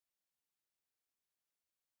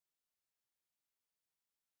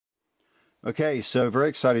Okay, so very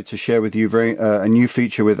excited to share with you a new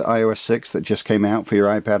feature with iOS 6 that just came out for your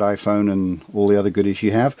iPad, iPhone and all the other goodies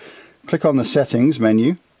you have. Click on the settings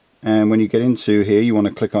menu, and when you get into here you want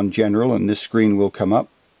to click on general and this screen will come up.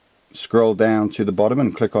 Scroll down to the bottom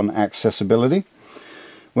and click on accessibility.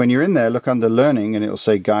 When you're in there, look under learning and it will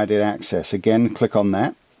say guided access. Again, click on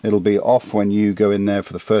that. It'll be off when you go in there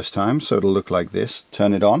for the first time, so it'll look like this.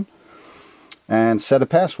 Turn it on and set a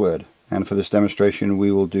password. And for this demonstration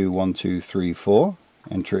we will do 1, 2, 3, 4.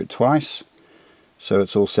 Enter it twice. So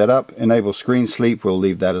it's all set up. Enable screen sleep. We'll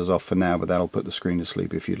leave that as off for now, but that'll put the screen to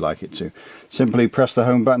sleep if you'd like it to. Simply press the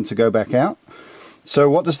home button to go back out. So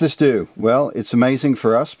what does this do? Well, it's amazing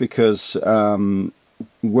for us because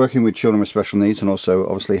working with children with special needs, and also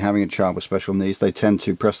obviously having a child with special needs, they tend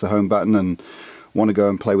to press the home button and want to go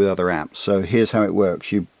and play with other apps. So here's how it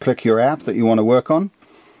works. You click your app that you want to work on,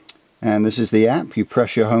 and this is the app. You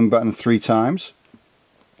press your home button 3 times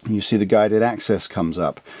and you see the guided access comes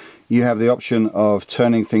up. You have the option of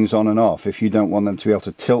turning things on and off. If you don't want them to be able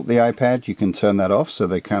to tilt the iPad, you can turn that off so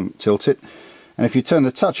they can't tilt it. And if you turn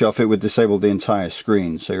the touch off, it would disable the entire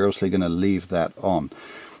screen, so you're obviously going to leave that on.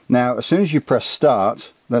 Now as soon as you press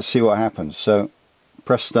start, let's see what happens. So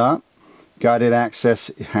press start. Guided access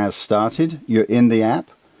has started. You're in the app.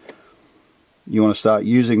 You want to start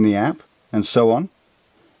using the app and so on.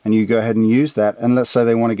 And you go ahead and use that, and let's say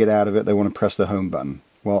they want to get out of it, they want to press the home button.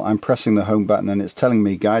 Well, I'm pressing the home button and it's telling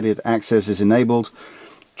me guided access is enabled.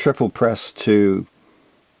 Triple press to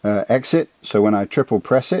exit. So when I triple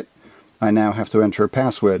press it, I now have to enter a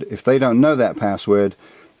password. If they don't know that password,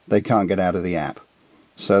 they can't get out of the app.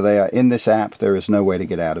 So they are in this app, there is no way to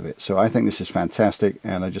get out of it. So I think this is fantastic,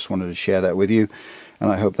 and I just wanted to share that with you,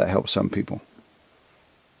 and I hope that helps some people.